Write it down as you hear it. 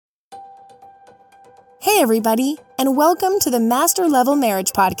Hey everybody, and welcome to the Master Level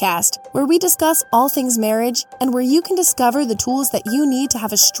Marriage Podcast, where we discuss all things marriage and where you can discover the tools that you need to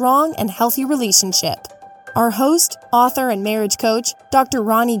have a strong and healthy relationship. Our host, author, and marriage coach, Dr.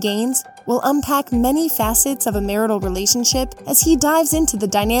 Ronnie Gaines, will unpack many facets of a marital relationship as he dives into the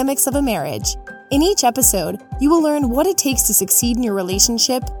dynamics of a marriage. In each episode, you will learn what it takes to succeed in your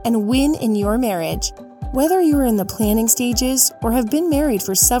relationship and win in your marriage. Whether you are in the planning stages or have been married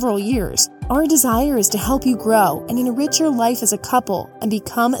for several years, our desire is to help you grow and enrich your life as a couple and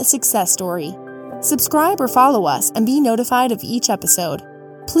become a success story. Subscribe or follow us and be notified of each episode.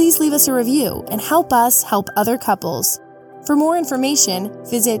 Please leave us a review and help us help other couples. For more information,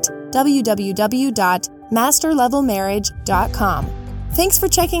 visit www.masterlevelmarriage.com. Thanks for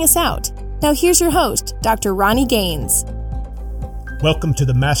checking us out. Now here's your host, Dr. Ronnie Gaines. Welcome to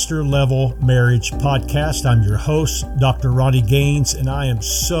the Master Level Marriage Podcast. I'm your host, Dr. Ronnie Gaines, and I am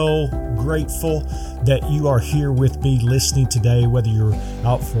so grateful that you are here with me listening today, whether you're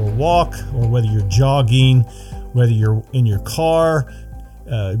out for a walk or whether you're jogging, whether you're in your car,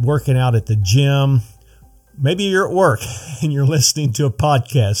 working out at the gym. Maybe you're at work and you're listening to a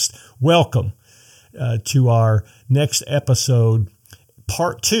podcast. Welcome to our next episode,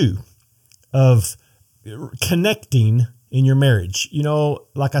 part 2 of connecting in your marriage. You know,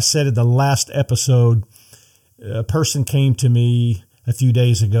 like I said in the last episode, a person came to me a few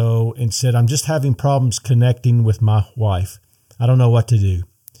days ago and said, I'm just having problems connecting with my wife. I don't know what to do.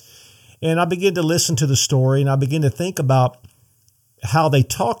 And I began to listen to the story and I began to think about how they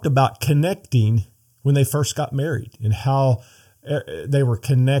talked about connecting when they first got married and how they were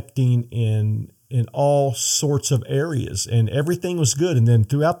connecting in all sorts of areas and everything was good. And then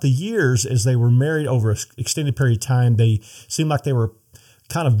throughout the years, as they were married over an extended period of time, they seemed like they were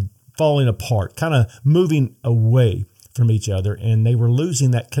kind of falling apart, kind of moving away from each other, and they were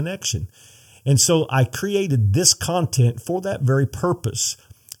losing that connection. And so I created this content for that very purpose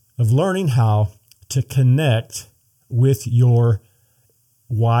of learning how to connect with your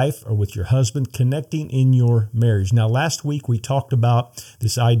wife or with your husband, connecting in your marriage. Now, last week we talked about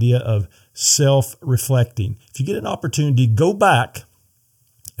this idea of self-reflecting. If you get an opportunity, go back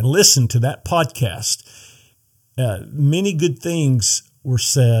and listen to that podcast. Many good things were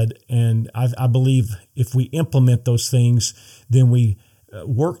said, and I believe if we implement those things, then we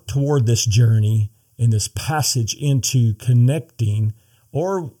work toward this journey and this passage into connecting,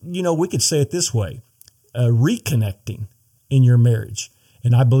 or, you know, we could say it this way, reconnecting in your marriage.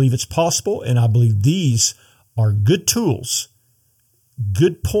 And I believe it's possible, and I believe these are good tools,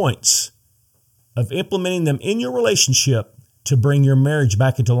 good points of implementing them in your relationship to bring your marriage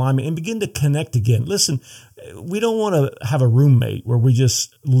back into alignment and begin to connect again. Listen, we don't want to have a roommate where we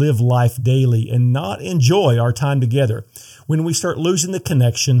just live life daily and not enjoy our time together. When we start losing the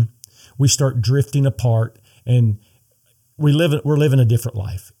connection, we start drifting apart, and we're living a different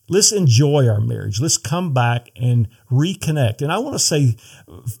life. Let's enjoy our marriage. Let's come back and reconnect. And I want to say,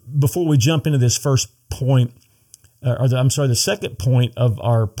 before we jump into this first point, the second point of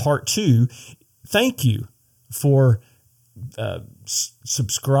our part 2, thank you for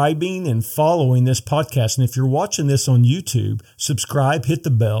subscribing and following this podcast. And if you're watching this on YouTube, subscribe, hit the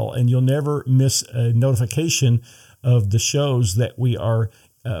bell, and you'll never miss a notification of the shows that we are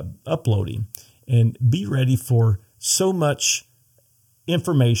uploading. And be ready for so much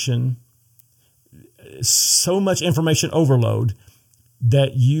information overload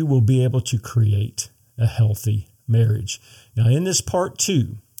that you will be able to create a healthy marriage. Now, in this part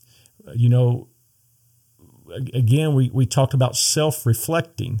 2, you know, again, we talked about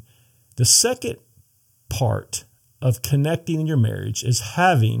self-reflecting. The second part of connecting in your marriage is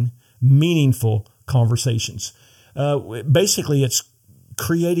having meaningful conversations. Basically, it's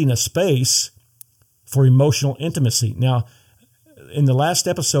creating a space for emotional intimacy. Now, in the last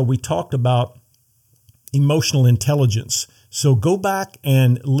episode, we talked about emotional intelligence. So go back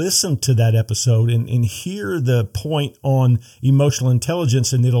and listen to that episode and hear the point on emotional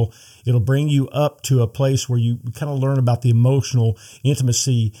intelligence, and it'll bring you up to a place where you kind of learn about the emotional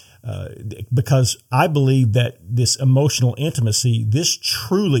intimacy, because I believe that this emotional intimacy, this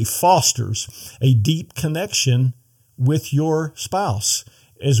truly fosters a deep connection with your spouse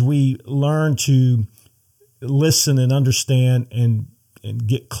as we learn to listen and understand and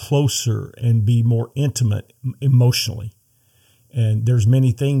get closer and be more intimate emotionally. And there's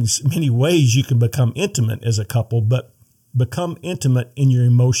many ways you can become intimate as a couple, but become intimate in your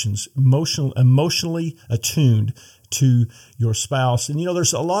emotions, emotionally attuned to your spouse. And, you know,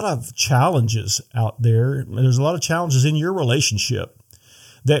 there's a lot of challenges out there. There's a lot of challenges in your relationship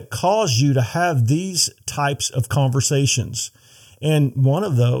that cause you to have these types of conversations. And one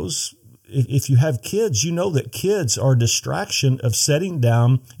of those if you have kids, you know that kids are a distraction of sitting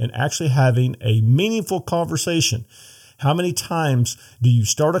down and actually having a meaningful conversation. How many times do you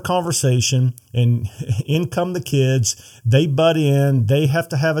start a conversation and in come the kids, they butt in, they have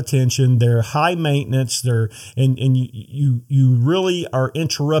to have attention, they're high maintenance, and you really are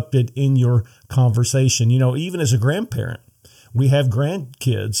interrupted in your conversation. Even as a grandparent, we have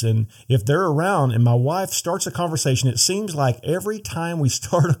grandkids, and if they're around and my wife starts a conversation, it seems like every time we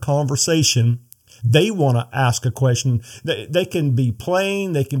start a conversation, they want to ask a question. They can be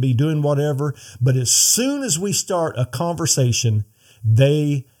playing, they can be doing whatever, but as soon as we start a conversation,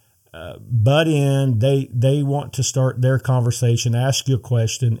 they butt in, they want to start their conversation, ask you a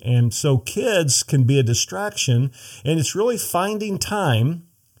question. And so kids can be a distraction, and it's really finding time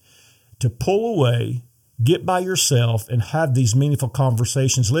to pull away, get by yourself, and have these meaningful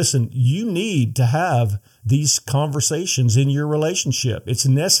conversations. Listen, you need to have these conversations in your relationship. It's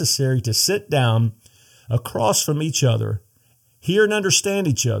necessary to sit down across from each other, hear and understand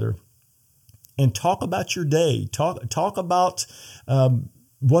each other, and talk about your day. Talk about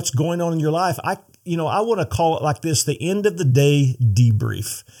what's going on in your life. I want to call it like this: the end of the day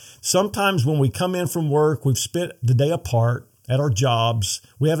debrief. Sometimes when we come in from work, we've spent the day apart at our jobs.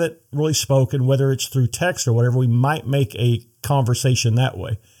 We haven't really spoken, whether it's through text or whatever. We might make a conversation that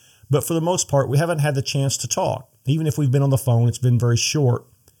way. But for the most part, we haven't had the chance to talk. Even if we've been on the phone, it's been very short.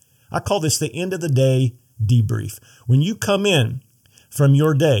 I call this the end of the day debrief. When you come in from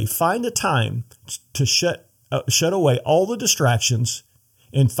your day, find a time to shut away all the distractions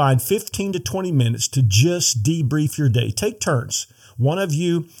and find 15 to 20 minutes to just debrief your day. Take turns. One of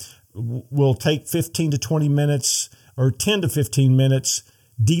you will take 15 to 20 minutes or 10 to 15 minutes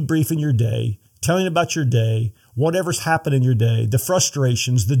debriefing your day, telling about your day, whatever's happened in your day, the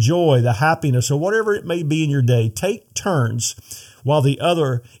frustrations, the joy, the happiness, or whatever it may be in your day. Take turns while the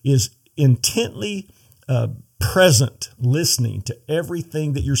other is intently present, listening to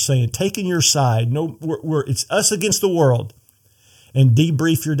everything that you're saying, taking your side. It's us against the world. And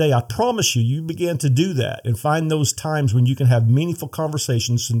debrief your day. I promise you begin to do that and find those times when you can have meaningful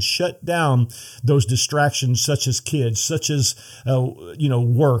conversations and shut down those distractions, such as kids, such as,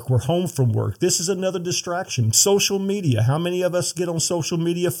 work. We're home from work. This is another distraction. Social media. How many of us get on social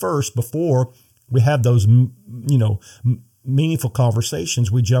media first before we have those, meaningful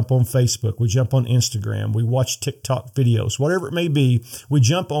conversations? We jump on Facebook. We jump on Instagram. We watch TikTok videos, whatever it may be. We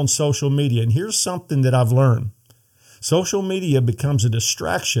jump on social media. And here's something that I've learned. Social media becomes a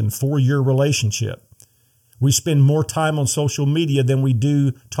distraction for your relationship. We spend more time on social media than we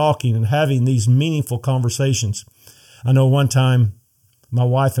do talking and having these meaningful conversations. I know one time my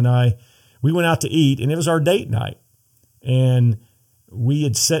wife and I, we went out to eat, and it was our date night. And we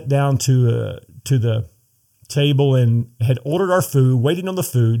had sat down to the table and had ordered our food, waiting on the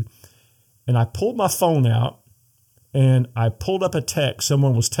food. And I pulled my phone out and I pulled up a text.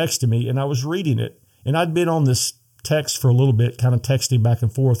 Someone was texting me and I was reading it. And I'd been on this text for a little bit, kind of texting back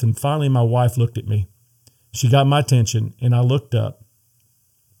and forth. And finally, my wife looked at me. She got my attention, and I looked up.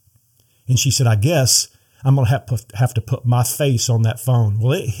 And she said, "I guess I'm going to have to put my face on that phone."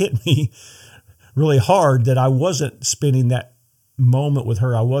 Well, it hit me really hard that I wasn't spending that moment with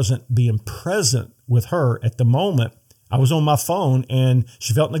her. I wasn't being present with her at the moment. I was on my phone, and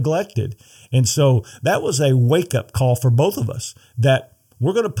she felt neglected. And so that was a wake-up call for both of us, that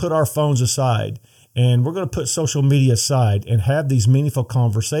we're going to put our phones aside and we're going to put social media aside and have these meaningful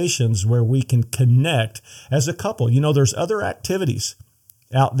conversations where we can connect as a couple. There's other activities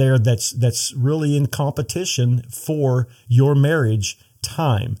out there that's really in competition for your marriage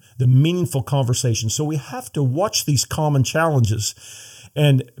time, the meaningful conversation. So we have to watch these common challenges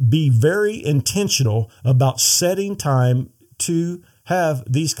and be very intentional about setting time to have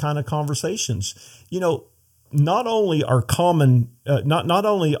these kind of conversations. Not only are not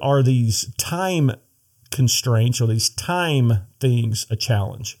only are these time constraints or these time things a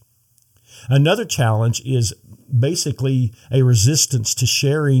challenge. Another challenge is basically a resistance to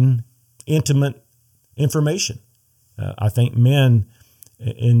sharing intimate information. I think men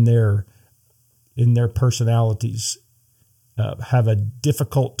in their personalities have a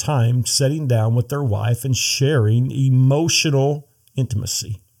difficult time sitting down with their wife and sharing emotional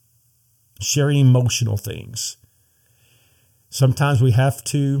intimacy, sharing emotional things. Sometimes we have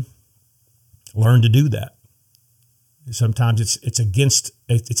to learn to do that. Sometimes it's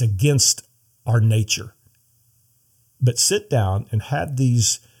against our nature. But sit down and have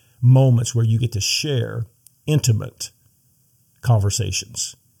these moments where you get to share intimate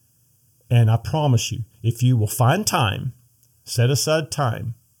conversations. And I promise you, if you will find time, set aside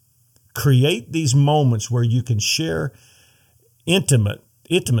time, create these moments where you can share intimate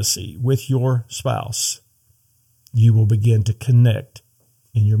intimacy with your spouse, you will begin to connect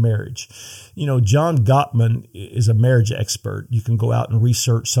in your marriage. You know, John Gottman is a marriage expert. You can go out and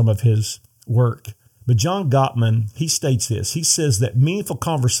research some of his work. But John Gottman, he states this. He says that meaningful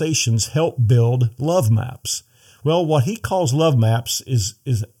conversations help build love maps. Well, what he calls love maps is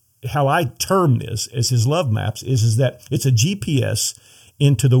how I term this as his love maps is that it's a GPS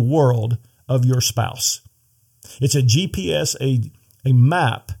into the world of your spouse. It's a GPS, a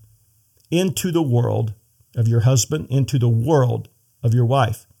map into the world of your husband, into the world of your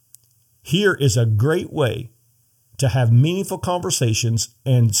wife. Here is a great way to have meaningful conversations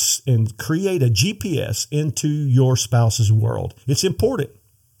and create a GPS into your spouse's world. It's important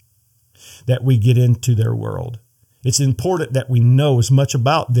that we get into their world. It's important that we know as much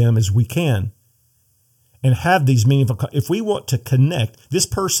about them as we can and have these meaningful. If we want to connect, this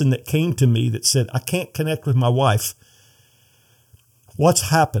person that came to me that said, I can't connect with my wife,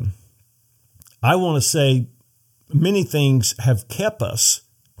 what's happened? I want to say many things have kept us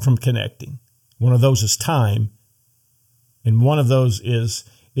from connecting. One of those is time. And one of those is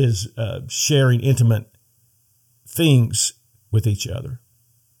sharing intimate things with each other.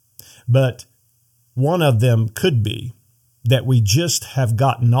 But one of them could be that we just have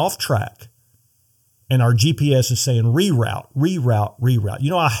gotten off track and our GPS is saying reroute. You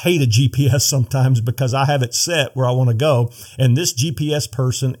know, I hate a GPS sometimes because I have it set where I want to go. And this GPS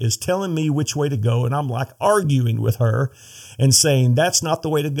person is telling me which way to go. And I'm like arguing with her and saying that's not the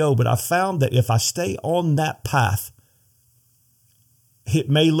way to go. But I found that if I stay on that path, it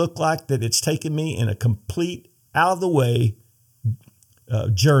may look like that it's taken me in a complete out of the way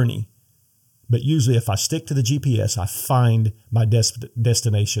journey. But usually if I stick to the GPS, I find my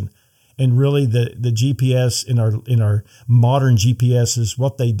destination. And really the GPS in our modern GPSs,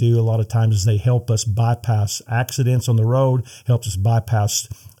 what they do a lot of times is they help us bypass accidents on the road, helps us bypass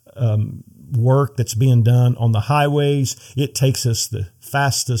work that's being done on the highways. It takes us the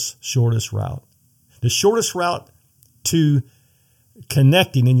fastest, shortest route. The shortest route to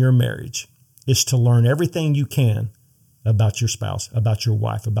connecting in your marriage is to learn everything you can about your spouse, about your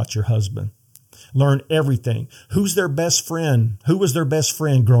wife, about your husband. Learn everything. Who's their best friend? Who was their best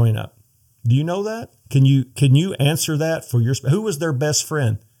friend growing up? Do you know that? Can you answer that for your spouse? Who was their best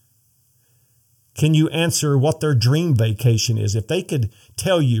friend? Can you answer what their dream vacation is? If they could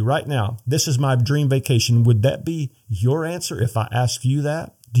tell you right now, this is my dream vacation, would that be your answer if I ask you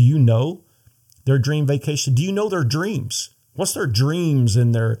that? Do you know their dream vacation? Do you know their dreams? What's their dreams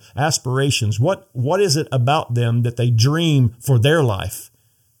and their aspirations? What is it about them that they dream for their life?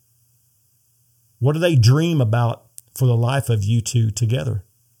 What do they dream about for the life of you two together?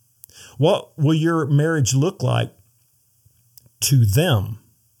 What will your marriage look like to them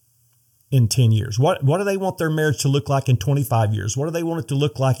in 10 years? What do they want their marriage to look like in 25 years? What do they want it to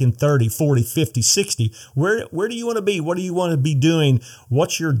look like in 30, 40, 50, 60? Where do you want to be? What do you want to be doing?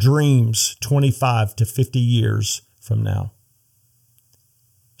 What's your dreams 25 to 50 years from now?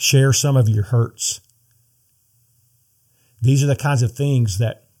 Share some of your hurts. These are the kinds of things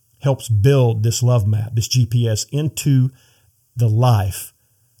that helps build this love map, this GPS into the life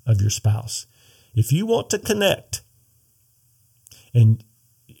of your spouse. If you want to connect and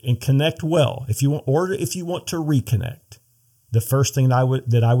connect well, if you want to reconnect, the first thing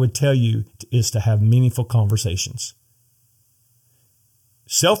that I would tell you is to have meaningful conversations.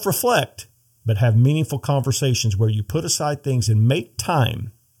 Self-reflect, but have meaningful conversations where you put aside things and make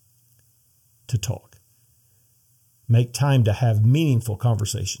time to talk. Make time to have meaningful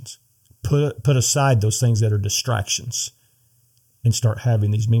conversations. Put aside those things that are distractions and start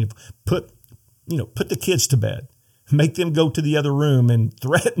having these meaningful. Put the kids to bed. Make them go to the other room and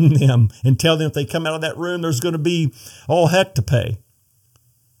threaten them and tell them if they come out of that room, there's going to be all heck to pay.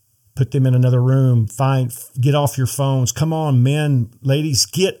 Put them in another room. Get off your phones. Come on, men, ladies,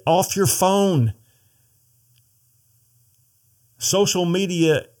 get off your phone. Social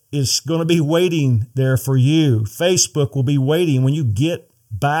media is going to be waiting there for you. Facebook will be waiting when you get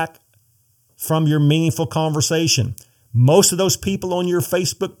back from your meaningful conversation. Most of those people on your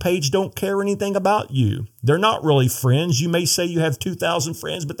Facebook page don't care anything about you. They're not really friends. You may say you have 2,000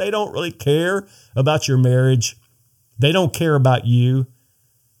 friends, but they don't really care about your marriage. They don't care about you.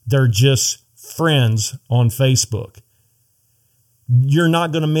 They're just friends on Facebook. You're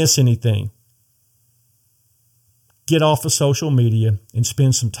not going to miss anything. Get off of social media and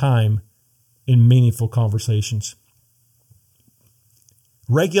spend some time in meaningful conversations.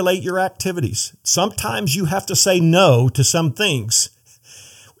 Regulate your activities. Sometimes you have to say no to some things.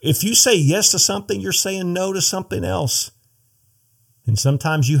 If you say yes to something, you're saying no to something else. And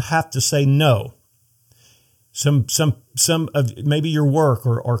sometimes you have to say no. some of maybe your work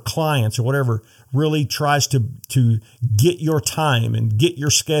or clients or whatever really tries to get your time and get your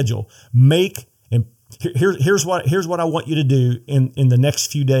schedule. Here's what I want you to do in the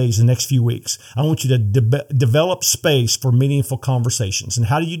next few days, the next few weeks. I want you to develop space for meaningful conversations. And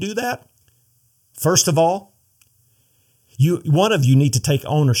how do you do that? First of all, one of you need to take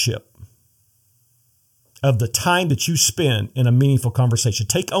ownership of the time that you spend in a meaningful conversation.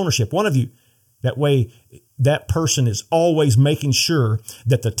 Take ownership, one of you. That way, that person is always making sure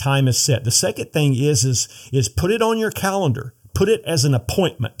that the time is set. The second thing is put it on your calendar. Put it as an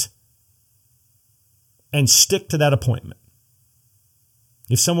appointment and stick to that appointment.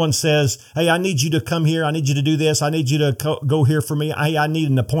 If someone says, hey, I need you to come here, I need you to do this, I need you to go here for me, hey, I need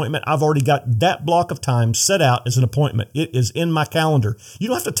an appointment, I've already got that block of time set out as an appointment. It is in my calendar. You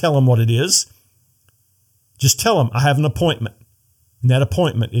don't have to tell them what it is. Just tell them I have an appointment. And that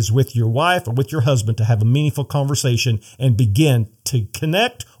appointment is with your wife or with your husband to have a meaningful conversation and begin to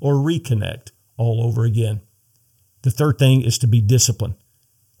connect or reconnect all over again. The third thing is to be disciplined.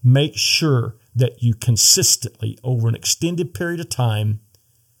 Make sure that you consistently, over an extended period of time,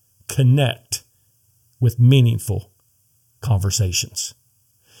 connect with meaningful conversations.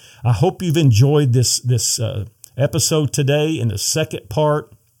 I hope you've enjoyed this episode today in the second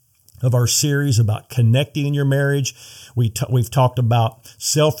part of our series about connecting in your marriage. We've talked about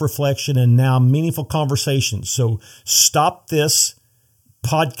self-reflection and now meaningful conversations. So stop this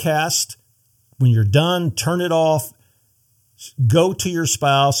podcast. When you're done, turn it off. Go to your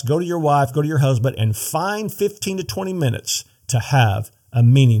spouse, go to your wife, go to your husband, and find 15 to 20 minutes to have a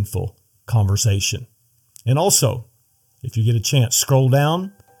meaningful conversation. And also, if you get a chance, scroll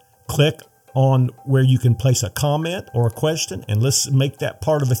down, click on where you can place a comment or a question, and let's make that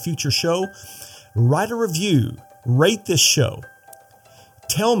part of a future show. Write a review, rate this show,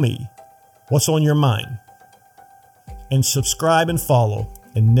 tell me what's on your mind, and subscribe and follow,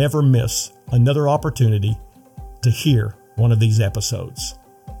 and never miss another opportunity to hear one of these episodes.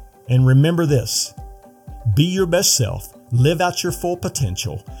 And remember this: be your best self, live out your full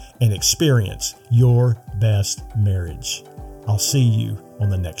potential, and experience your best marriage. I'll see you on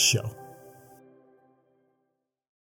the next show.